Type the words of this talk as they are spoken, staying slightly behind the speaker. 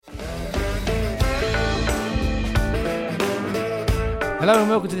Hello and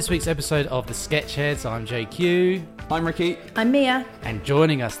welcome to this week's episode of The Sketchheads. I'm JQ. I'm Ricky. I'm Mia. And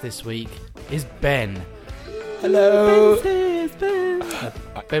joining us this week is Ben. Hello.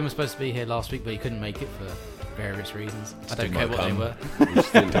 Ben was supposed to be here last week, but he couldn't make it for various reasons. I don't care what they were. I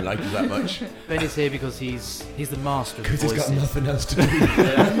just didn't like it that much. Ben is here because he's the master of voices. Because he's got nothing else to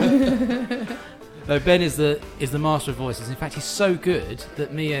do. No, Ben is the master of voices. In fact, he's so good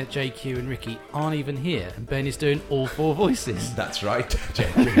that Mia, JQ and Ricky aren't even here, and Ben is doing all four voices. That's right,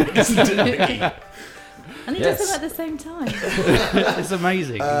 JQ. Isn't it, Ricky? And he does them at the same time. It's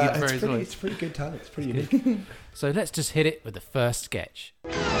amazing. It's pretty good talent. It's pretty unique. So let's just hit it with the first sketch.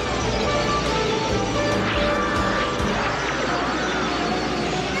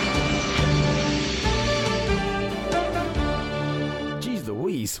 Jeez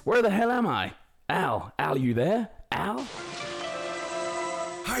Louise, where the hell am I? Al, you there? Al?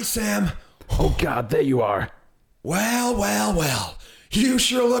 Hi, Sam. Oh God, there you are. Well. You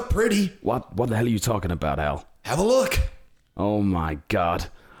sure look pretty. What the hell are you talking about, Al? Have a look. Oh my God.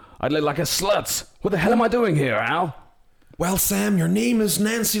 I look like a slut. What the hell am I doing here, Al? Well, Sam, your name is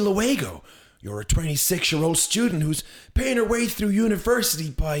Nancy Luego. You're a 26-year-old student who's paying her way through university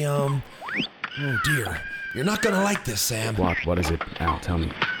by, Oh, dear. You're not gonna like this, Sam. What is it, Al? Tell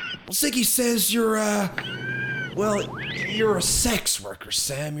me. Well, Ziggy says you're a sex worker,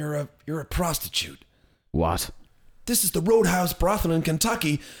 Sam. You're a prostitute. What? This is the Roadhouse brothel in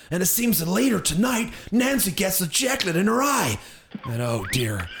Kentucky, and it seems that later tonight, Nancy gets ejaculate in her eye. And oh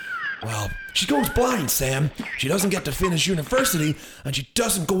dear. Well, she goes blind, Sam. She doesn't get to finish university, and she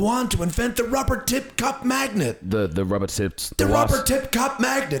doesn't go on to invent the rubber-tip cup magnet. The rubber tips. The rubber-tip cup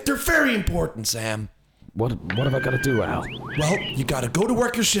magnet. They're very important, Sam. What have I got to do, Al? Well, you gotta go to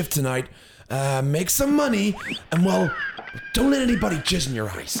work your shift tonight, make some money, and well, don't let anybody jizz in your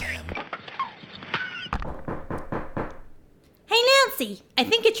eye, Sam. Hey, Nancy. I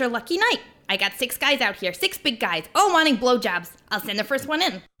think it's your lucky night. I got 6 guys out here, 6 big guys, all wanting blowjobs. I'll send the first one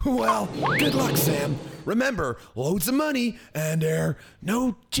in. Well, good luck, Sam. Remember, loads of money and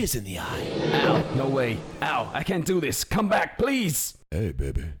no jizz in the eye. Al, no way. Al, I can't do this. Come back, please. Hey,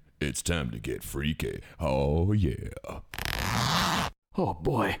 baby, it's time to get freaky. Oh, yeah. Oh,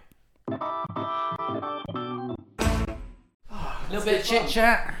 boy. A little bit of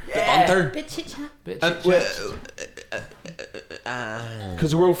chit-chat. Bit chit-chat. Bit of chit-chat.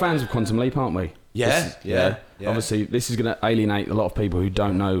 Because we're all fans of Quantum Leap, aren't we? Yeah. Obviously, this is going to alienate a lot of people who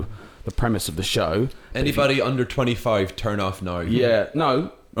don't know the premise of the show. Anybody under 25, turn off now. Yeah,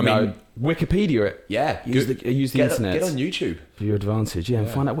 no. I mean, Wikipedia it. Yeah. Use the internet. Get on YouTube. For your advantage, and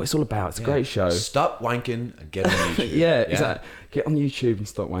find out what it's all about. It's a great show. Stop wanking and get on YouTube. Yeah, exactly. Get on YouTube and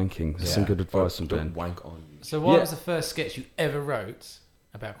stop wanking. There's some good advice from Ben. Don't wank on YouTube. So what was the first sketch you ever wrote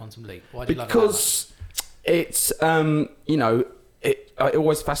about Quantum Leap? Why did you like it Because it's, it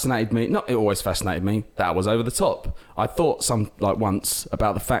always fascinated me. Not it always fascinated me. That was over the top. I thought once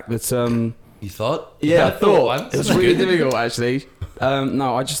about the fact that You thought? yeah, I thought once. it was really difficult actually.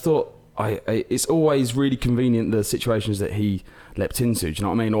 No, I just thought it's always really convenient the situations that he leapt into. Do you know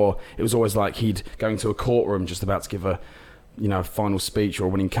what I mean? Or it was always like he'd go into a courtroom just about to give a final speech or a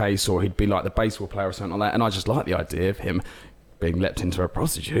winning case, or he'd be like the baseball player or something like that. And I just like the idea of him being leapt into a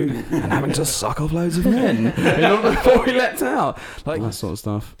prostitute and having to suck off loads of men before he leapt out. Like that sort of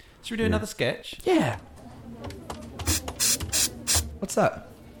stuff. Should we do another sketch? Yeah. What's that?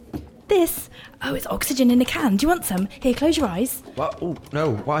 This? Oh, it's oxygen in a can. Do you want some? Here, close your eyes. What? Oh,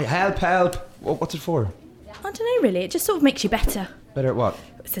 no. Why? Help. What's it for? I don't know, really. It just sort of makes you better. Better at what?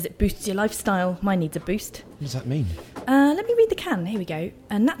 It says it boosts your lifestyle. Mine needs a boost. What does that mean? Let me read the can. Here we go.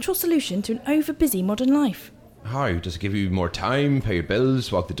 A natural solution to an over-busy modern life. How? Does it give you more time, pay your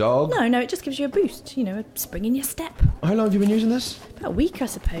bills, walk the dog? No, it just gives you a boost. A spring in your step. How long have you been using this? About a week, I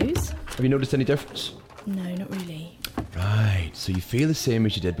suppose. Have you noticed any difference? No, not really. Right, so you feel the same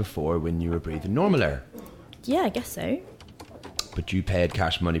as you did before when you were breathing normal air. Yeah, I guess so. But you paid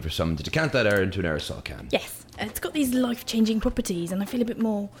cash money for someone to decant that air into an aerosol can. Yes. It's got these life-changing properties, and I feel a bit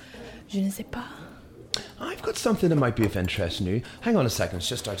more je ne sais pas. I've got something that might be of interest in you. Hang on a second, it's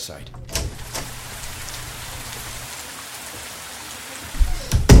just outside.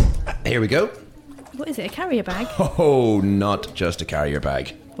 Here we go. What is it, a carrier bag? Oh, not just a carrier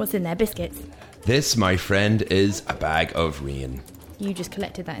bag. What's in there, biscuits? This, my friend, is a bag of rain. You just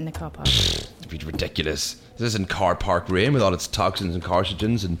collected that in the car park. It's ridiculous. This isn't car park rain with all its toxins and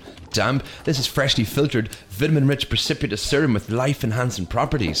carcinogens and damp. This is freshly filtered, vitamin-rich precipitous serum with life-enhancing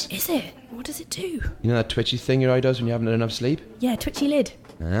properties. Is it? What does it do? You know that twitchy thing your eye does when you haven't had enough sleep? Yeah, twitchy lid.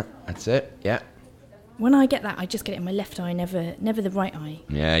 Yeah, that's it. Yeah. When I get that, I just get it in my left eye, never the right eye.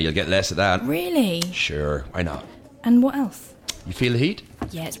 Yeah, you'll get less of that. Really? Sure, why not? And what else? You feel the heat?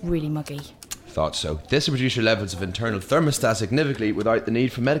 Yeah, it's really muggy. Thought so. This will reduce your levels of internal thermostat significantly without the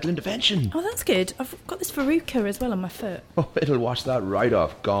need for medical intervention. Oh, that's good. I've got this verruca as well on my foot. Oh, it'll wash that right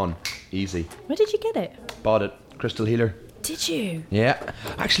off. Gone. Easy. Where did you get it? Bought it. Crystal healer. Did you? Yeah.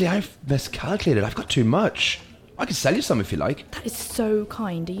 Actually, I've miscalculated. I've got too much. I can sell you some if you like. That is so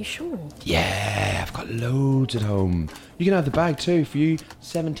kind. Are you sure? Yeah, I've got loads at home. You can have the bag too for you.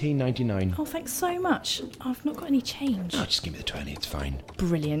 $17.99. Oh, thanks so much. I've not got any change. Oh, just give me the 20. It's fine.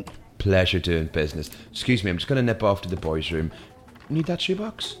 Brilliant. Pleasure doing business. Excuse me, I'm just going to nip off to the boys' room. Need that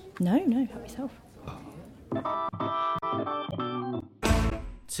shoebox? No, help yourself.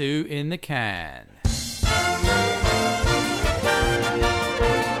 2 in the can.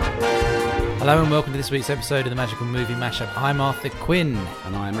 Hello and welcome to this week's episode of the Magical Movie Mashup. I'm Arthur Quinn.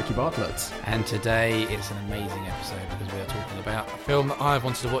 And I am Ricky Bartlett. And today it's an amazing episode because we are talking about a film that I've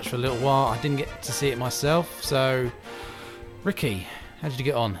wanted to watch for a little while. I didn't get to see it myself, so... Ricky, how did you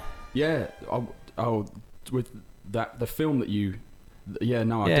get on? Yeah, with the film that you... Yeah,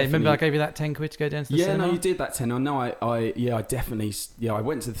 no, I definitely... remember I gave you that 10 quid to go down to the cinema? Yeah, no, you did that 10. I know, I definitely... Yeah, I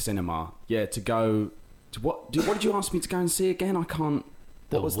went to the cinema, to go... What did you ask me to go and see again? I can't...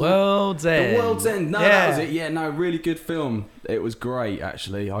 The World's End. The World's End. No, that was it. Yeah, no, really good film. It was great,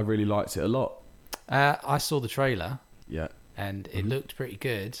 actually. I really liked it a lot. I saw the trailer. Yeah. And it looked pretty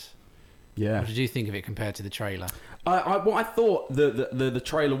good. Yeah. What did you think of it compared to the trailer? What I thought the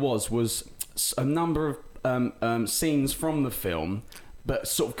trailer was a number of scenes from the film, but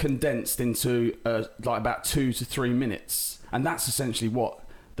sort of condensed into like about 2 to 3 minutes, and that's essentially what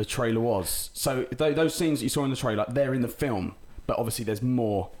the trailer was. So those scenes that you saw in the trailer, they're in the film, but obviously there's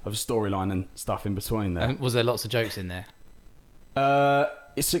more of a storyline and stuff in between there. Was there lots of jokes in there?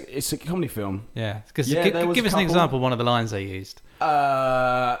 It's a comedy film. Yeah, because give us an example of one of the lines they used.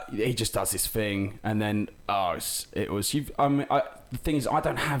 He just does this thing, and then it was. The thing is, I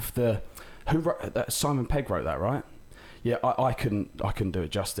don't have the. Who wrote that? Simon Pegg wrote that, right? Yeah, I couldn't do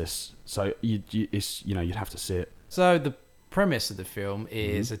it justice. So you'd have to see it. So the premise of the film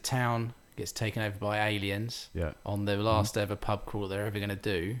is a town gets taken over by aliens. Yeah. On the last ever pub crawl they're ever going to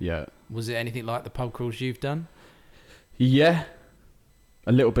do. Yeah. Was it anything like the pub crawls you've done? Yeah.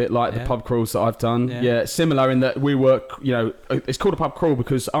 A little bit like the pub crawls that I've done. Yeah, similar in that we work, it's called a pub crawl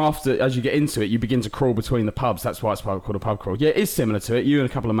because as you get into it, you begin to crawl between the pubs. That's why it's called a pub crawl. Yeah, it is similar to it. You and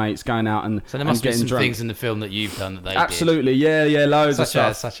a couple of mates going out and so there must be some drunk. Things in the film that you've done that they Absolutely, did. Yeah, loads of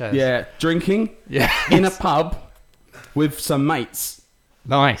stuff. Such as? Yeah, drinking in a pub with some mates.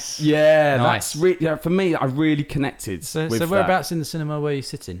 Nice. Yeah, nice. That's for me, I really connected with that. So whereabouts in the cinema were you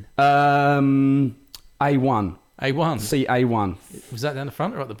sitting? A1. A1? Seat A1. Was that down the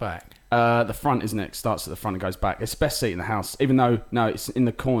front or at the back? The front, isn't it? It starts at the front and goes back. It's the best seat in the house, even though, no, it's in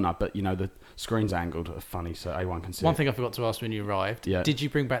the corner, but, the screen's angled funny, so A1 can see One it. thing I forgot to ask when you arrived, did you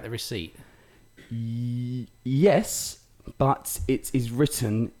bring back the receipt? Yes, but it is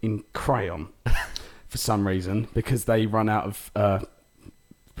written in crayon for some reason, because they run out of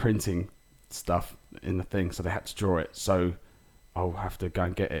printing stuff in the thing, so they had to draw it, so I'll have to go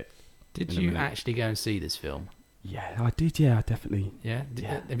and get it. Did you actually go and see this film? Yeah, I did. Yeah, definitely. Yeah.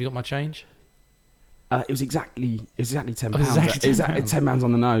 Have you got my change? It was exactly £10. Exactly £10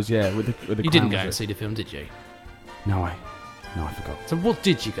 on the nose. Yeah, with the. You didn't go and see the film, did you? No, I forgot. So what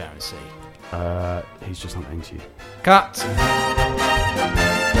did you go and see? He's just not into you. Cut.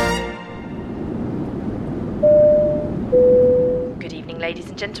 Good evening, ladies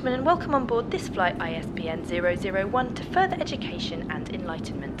and gentlemen, and welcome on board this flight ISBN 001 to further education and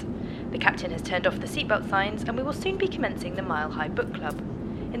enlightenment. The captain has turned off the seatbelt signs, and we will soon be commencing the Mile High Book Club.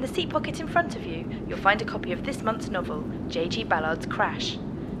 In the seat pocket in front of you, you'll find a copy of this month's novel, J.G. Ballard's Crash.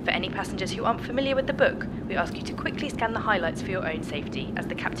 For any passengers who aren't familiar with the book, we ask you to quickly scan the highlights for your own safety, as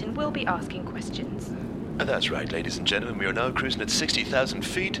the captain will be asking questions. That's right, ladies and gentlemen. We are now cruising at 60,000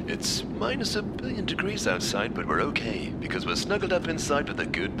 feet. It's minus a billion degrees outside, but we're okay, because we're snuggled up inside with a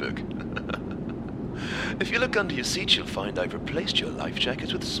good book. If you look under your seat, you'll find I've replaced your life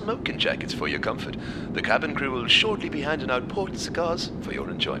jackets with smoking jackets for your comfort. The cabin crew will shortly be handing out port cigars for your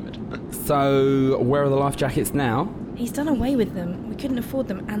enjoyment. So, where are the life jackets now? He's done away with them. We couldn't afford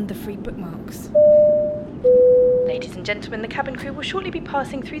them and the free bookmarks. Ladies and gentlemen, the cabin crew will shortly be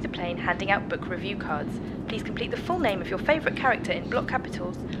passing through the plane handing out book review cards. Please complete the full name of your favourite character in block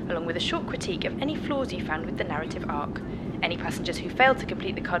capitals, along with a short critique of any flaws you found with the narrative arc. Any passengers who fail to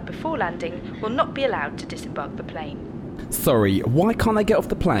complete the card before landing will not be allowed to disembark the plane. Sorry, why can't they get off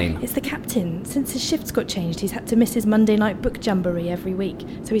the plane? It's the captain. Since his shifts got changed, he's had to miss his Monday night book jamboree every week,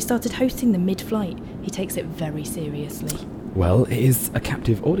 so he started hosting them mid-flight. He takes it very seriously. Well, it is a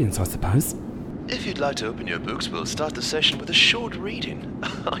captive audience, I suppose. If you'd like to open your books, we'll start the session with a short reading.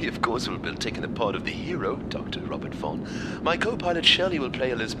 I, of course, will be taking the part of the hero, Dr. Robert Vaughn. My co-pilot Shelley will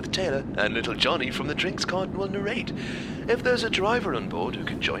play Elizabeth Taylor, and little Johnny from the Drinks Carton will narrate. If there's a driver on board who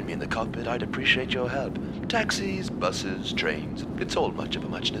can join me in the cockpit, I'd appreciate your help. Taxis, buses, trains, it's all much of a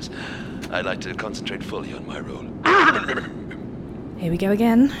muchness. I'd like to concentrate fully on my role. Here we go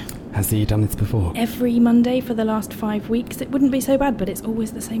again. Has he done this before? Every Monday for the last 5 weeks. It wouldn't be so bad, but it's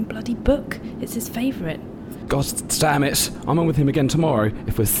always the same bloody book. It's his favourite. God damn it. I'm on with him again tomorrow,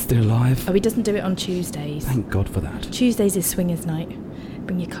 if we're still alive. Oh, he doesn't do it on Tuesdays. Thank God for that. Tuesdays is swingers' night.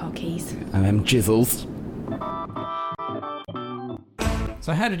 Bring your car keys. Jizzles.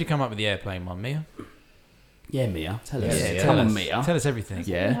 So how did you come up with the airplane one, Mia? Yeah, Mia. Tell us. Yeah, Come tell on, us. Mia. Tell us everything. I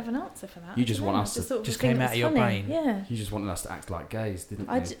Yeah. don't have an answer for that. You just I want don't us know. to- Sort of just think came it out was of your funny. brain. Yeah. You just wanted us to act like gays, didn't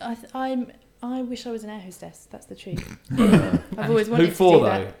you? I wish I was an air hostess. That's the truth. I've always wanted Who for, to do though?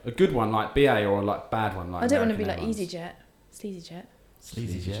 that. A good one like BA or a like bad one like I don't want to be American like Airlines? EasyJet, SleazyJet.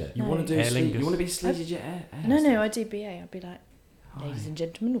 Sleazy jet. You No. want to do Aer Lingus. You want to be sleazy jet air? No, I do BA. I'd be like, ladies and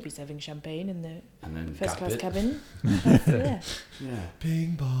gentlemen, we'll be serving champagne in the And then first class cockpit. cabin. Yeah. Yeah.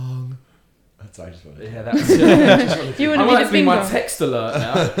 Bing bong. That's I just want to. Yeah, that's You I want want to that to be be the my bing bong. text alert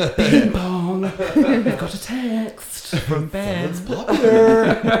now. Bing bong. I've got a text. From Ben.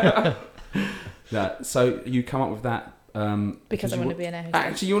 Yeah, so you come up with that Because I you want to be an air hostess.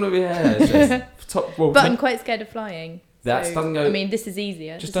 Actually, you want to be air hostess. Top. Well, But I'm quite scared of flying. That so, doesn't go- I mean, this is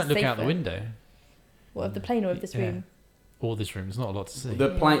easier. Just This don't is look out the safer. window. What, of the plane or of this Yeah. room? Or this room. There's not a lot to see. the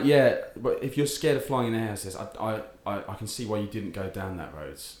plane. Yeah, but if you're scared of flying in air hostess, I can see why you didn't go down that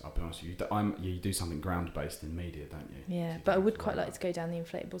road. I'll be honest with you. You do something ground based in media, don't you? Yeah, but I would quite like to go down the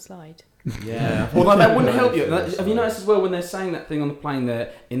inflatable slide. Yeah, although that wouldn't help you. Have you noticed as well when they're saying that thing on the plane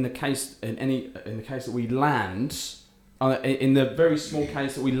there? In the case that we land, in the very small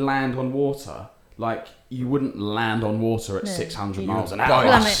case that we land on water, like you wouldn't land on water at No, 600 you- miles an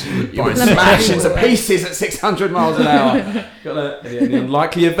Plummet. hour. You would Plummet. smash into pieces at 600 miles an hour. In the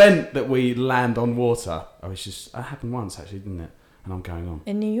unlikely event that we land on water. Oh, it's just that happened once actually, didn't it? And I'm going on.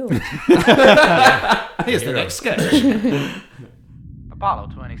 In New York. Here's the next sketch.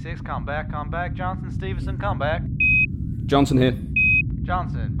 Apollo 26, come back. Johnson, Stevenson, come back. Johnson here.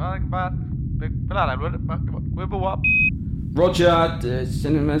 Johnson, Whipple-wop. Roger.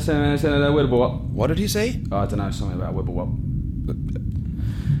 Wibblewop. What did he say? I don't know, something about Wibblewop.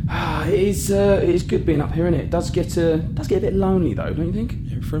 It is good being up here, isn't it? It does get a bit lonely though, don't you think?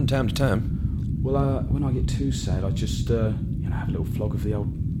 Yeah, from time to time. Well, when I get too sad, I just have a little flog of the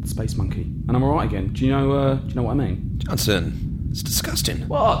old space monkey, and I'm alright again. Do you know what I mean? Johnson, it's disgusting.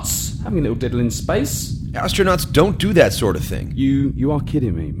 What? Having a little diddle in space? Astronauts don't do that sort of thing. You are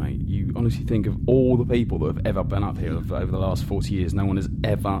kidding me, mate. You honestly think of all the people that have ever been up here over the last 40 years, no one has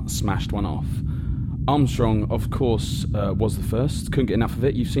ever smashed one off. Armstrong, of course, was the first. Couldn't get enough of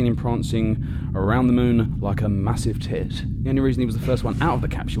it. You've seen him prancing around the moon like a massive tit. The only reason he was the first one out of the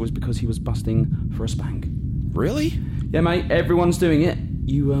capsule was because he was busting for a spank. Really? Yeah, mate, everyone's doing it.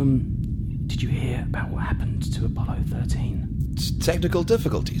 Did you hear about what happened to Apollo 13? Technical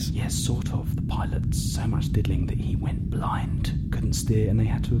difficulties. Yes, sort of. The pilot, so much diddling that he went blind. Couldn't steer and they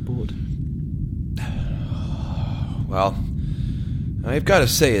had to abort. Well, I've got to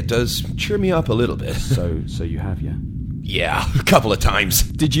say it does cheer me up a little bit. So you have, yeah? Yeah, a couple of times.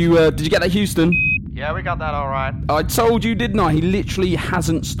 Did you get that, Houston? Yeah, we got that all right. I told you, didn't I? He literally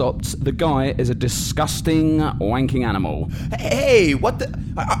hasn't stopped. The guy is a disgusting, wanking animal. Hey, what the...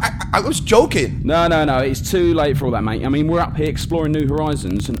 I was joking. No, it's too late for all that, mate. I mean, we're up here exploring new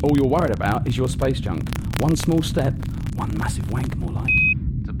horizons, and all you're worried about is your space junk. One small step, one massive wank, more like.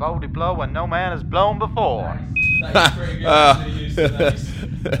 It's a boldly blow when no man has blown before. That is pretty good, Houston.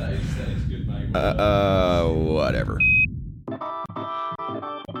 That is good, mate. Whatever.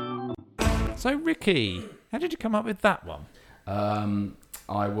 So, Ricky, how did you come up with that one?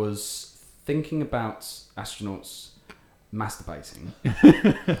 I was thinking about astronauts masturbating.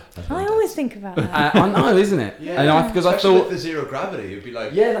 I always think about that. I know, isn't it? Yeah, because I thought, the zero gravity, it'd be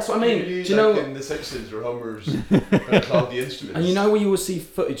like... yeah, that's what I mean. Do you know? in The Simpsons or Homer's gonna clog the instruments. And you know where you will see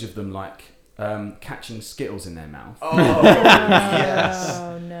footage of them like catching Skittles in their mouth. Oh, yes.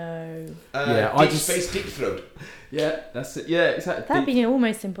 Oh no. Yeah, I Deep just- Space Deep Throat. Yeah, that's it. Yeah, exactly. That'd be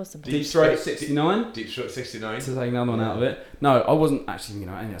almost impossible. Deep Throat 69. Deep Throat 69. To take another one out of it. No, I wasn't actually thinking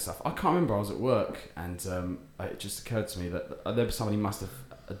about any of that stuff. I can't remember. I was at work and it just occurred to me that there was somebody must have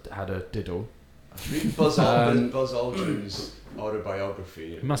had a diddle. Read Buzz Aldrin's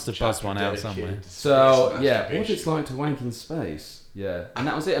autobiography. You must have buzzed one out somewhere. So yeah, what it's like to wank in space. Yeah, and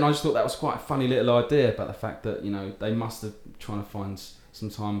that was it. And I just thought that was quite a funny little idea about the fact that they must have trying to find some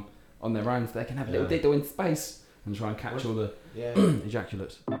time on their own, so they can have a little diddle in space and try and catch all the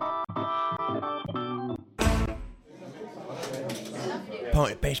ejaculates.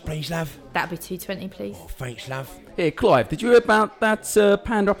 Pint of best, please, love. That'd be $2.20, please. Oh, thanks, love. Here, Clive, did you hear about that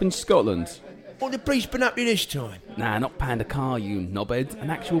panda up in Scotland? What the priest been up to this time? Nah, not Panda Car, you knobhead.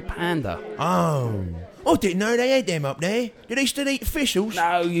 An actual panda. Oh, I didn't know they had them up there. Do they still eat officials?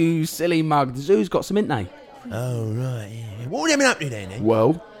 No, you silly mug. The zoo's got some, ain't they? Oh, right, yeah. What have they been up to then?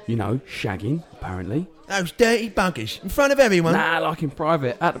 Well, you know, shagging, apparently. Those dirty buggers. In front of everyone? Nah, like in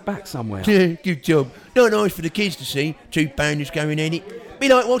private, at the back somewhere. Good job. Not nice for the kids to see. Two pandas going at it. Be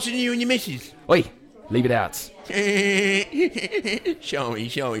like watching you and your missus. Oi, leave it out.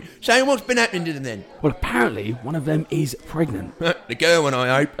 Sorry. So what's been happening to them then? Well, apparently, one of them is pregnant. The girl one, I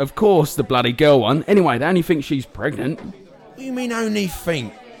hope. Of course, the bloody girl one. Anyway, they only think she's pregnant. What do you mean only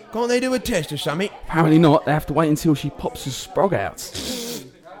think? Can't they do a test or something? Apparently not. They have to wait until she pops a sprog out.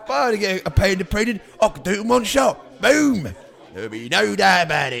 If I had to get a panda pregnant, I could do it in one shot. Boom! There'll be no doubt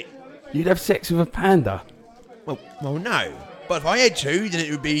about it. You'd have sex with a panda? Well, no. But if I had to, then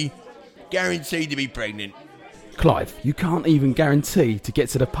it would be guaranteed to be pregnant. Clive, you can't even guarantee to get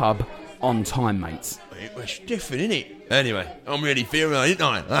to the pub on time, mates. It was different, innit? Anyway, I'm really feeling it, ain't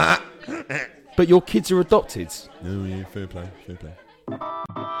I? But your kids are adopted. Oh, yeah, fair play.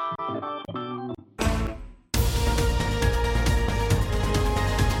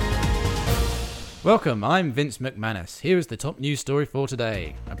 Welcome, I'm Vince McManus. Here is the top news story for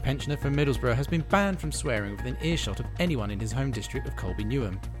today. A pensioner from Middlesbrough has been banned from swearing within earshot of anyone in his home district of Colby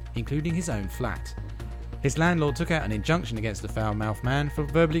Newham, including his own flat. His landlord took out an injunction against the foul-mouthed man for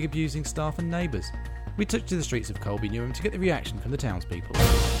verbally abusing staff and neighbours. We took to the streets of Colby Newham to get the reaction from the townspeople.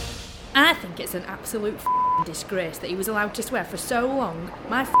 I think it's an absolute f***ing disgrace that he was allowed to swear for so long.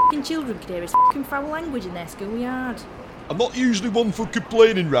 My f***ing children could hear his f***ing foul language in their schoolyard. I'm not usually one for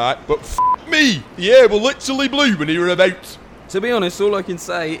complaining, right, but f*** me! The air will literally blew when you were about. To be honest, all I can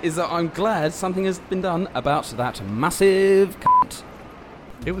say is that I'm glad something has been done about that massive cunt.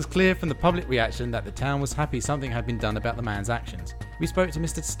 It was clear from the public reaction that the town was happy something had been done about the man's actions. We spoke to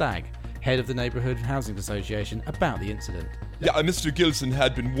Mr. Stagg, head of the Neighbourhood Housing Association, about the incident. Yeah, Mr. Gilson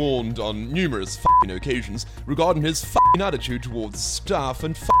had been warned on numerous f***ing occasions regarding his f***ing attitude towards staff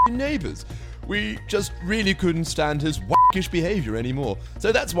and f***ing neighbours. We just really couldn't stand his wackish behaviour anymore.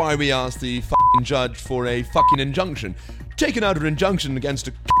 So that's why we asked the f***ing judge for a f***ing injunction. Taking out an injunction against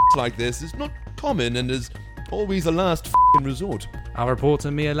a like this is not common and is always a last f***ing resort. Our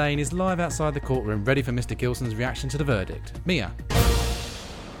reporter Mia Lane is live outside the courtroom, ready for Mr. Gilson's reaction to the verdict. Mia.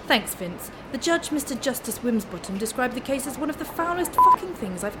 Thanks, Vince. The judge, Mr. Justice Wimsbottom, described the case as one of the foulest fucking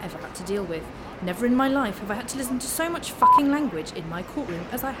things I've ever had to deal with. Never in my life have I had to listen to so much fucking language in my courtroom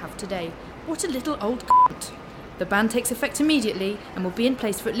as I have today. What a little old cunt. The ban takes effect immediately and will be in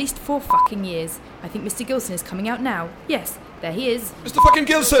place for at least 4 fucking years. I think Mr. Gilson is coming out now. Yes, there he is. Mr. fucking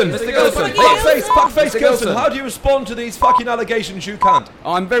Gilson! Mr. Gilson! Fuckface Gilson! How do you respond to these fucking allegations you can't?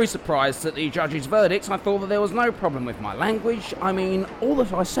 I'm very surprised at the judge's verdict. I thought that there was no problem with my language. I mean, all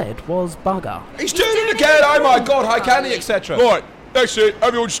that I said was bugger. He's doing it again! Oh my god, how can he, etc. Right, that's it.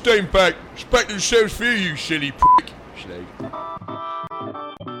 Everyone staying back. Respect yourselves for you silly prick.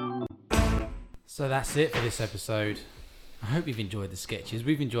 So that's it for this episode. I hope you've enjoyed the sketches.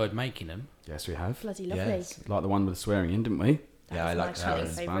 We've enjoyed making them. Yes, we have. Bloody lovely. Yes. Like the one with the swearing in, didn't we? Yeah, I like that. That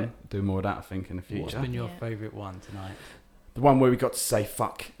was fun. Do more of that, I think, in the What's future. been your favourite one tonight? The one where we got to say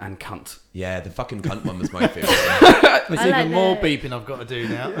fuck and cunt. Yeah, the fucking cunt one was my favourite. There's I even like more the- beeping I've got to do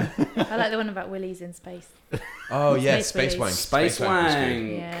now. I like the one about Willies in space. Oh, yeah, Space Space Wank. Space Wank was Wank.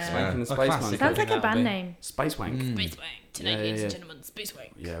 good. Yeah. Wank and the A Space classic. Wank. Sounds like a that'll band be. name. Space Wank. Space Wank. Tonight, Yeah, ladies yeah. and gentlemen, Space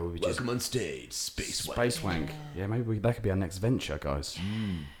Wank. Yeah, we'll be just Welcome on stage, Space Wank. Space Wank. Yeah, maybe that could be our next venture, guys.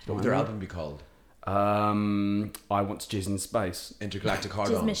 What would their album be called? I want to jizz in space. Intergalactic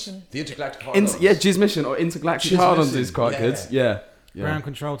Hard-Ons. Mission. The Intergalactic Hard-Ons. Yeah, Jizz Mission or Intergalactic Jizz Hard-Ons Mission, is quite yeah. good. Yeah. Ground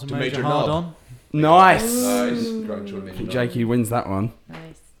control to Major Major Hard Knob. On. Nice. Nice. Ground control I Major think Knob. Jakey wins that one.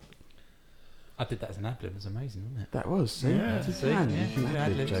 Nice. I did that as an ad-lib. It was amazing, wasn't it? That was. See? Yeah, That's a see? plan. Yeah, You can good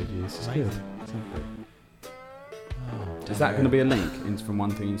ad-lib, ad-libs. Jakey. This is Amazing. good. Exactly. Is that going to be a link from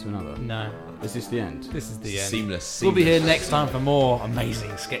one thing into another? No, Is this the end? this is the end. Seamless. We'll be here next time for more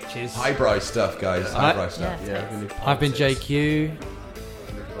amazing sketches. Highbrow stuff, guys. Highbrow stuff. Yeah. we're gonna do I've been politics. JQ.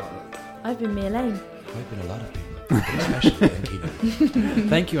 I've been Mia Lane. I've been a lot of people, but especially Keenan.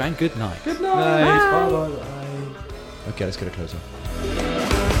 Thank you and good night. Good night. Okay, let's get a close up.